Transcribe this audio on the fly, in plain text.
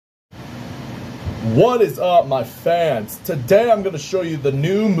What is up, my fans? Today I'm going to show you the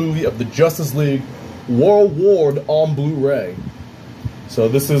new movie of the Justice League, Warworld on Blu-ray. So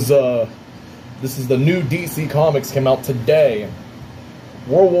this is the new DC Comics, came out today.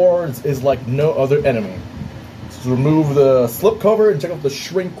 Warworld is like no other enemy. Let's remove the slipcover and check out the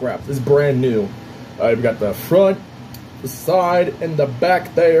shrink wrap. It's brand new. We got the front, the side, and the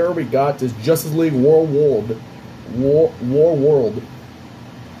back there. We got this Justice League Warworld. Warworld.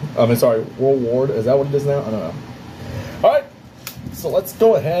 Warworld. Is that what it is now? I don't know. Alright, so let's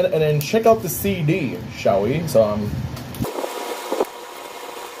go ahead and then check out the CD, shall we?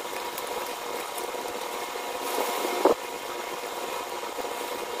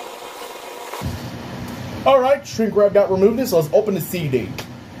 Alright, shrink wrap got removed, so let's open the CD.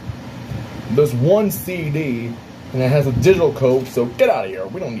 There's one CD, and it has a digital code, so get out of here.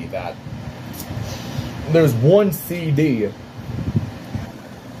 We don't need that. There's one CD.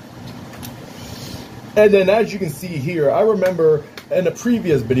 And then, as you can see here, I remember in the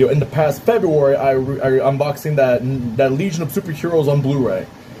previous video, in the past February, I unboxing that Legion of Superheroes on Blu-ray.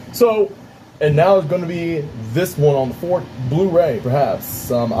 So, and now it's going to be this one on the Blu-ray, perhaps.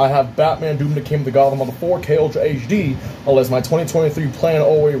 I have Batman Doom that came to Gotham on the 4K Ultra HD, unless my 2023 plan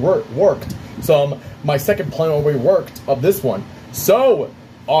already worked. So, my second plan already worked of this one. So,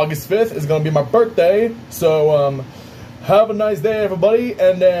 August 5th is going to be my birthday, so, have a nice day, everybody.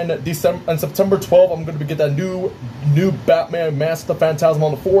 And then September 12th, I'm going to get that new Batman Mask of the Phantasm on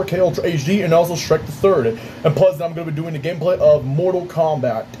the 4K Ultra HD, and also Shrek the Third. And plus, I'm going to be doing the gameplay of Mortal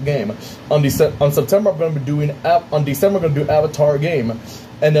Kombat game. On September, I'm going to be doing on December, I'm going to do Avatar game.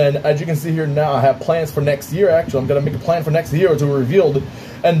 And then, as you can see here now, I have plans for next year. Actually, I'm going to make a plan for next year to be revealed.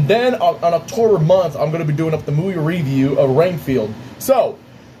 And then on October month, I'm going to be doing up the movie review of Rainfield. So,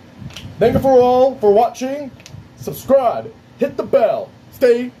 thank you for watching. Subscribe, hit the bell,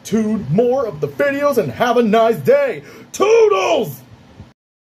 stay tuned, more of the videos, and have a nice day. Toodles!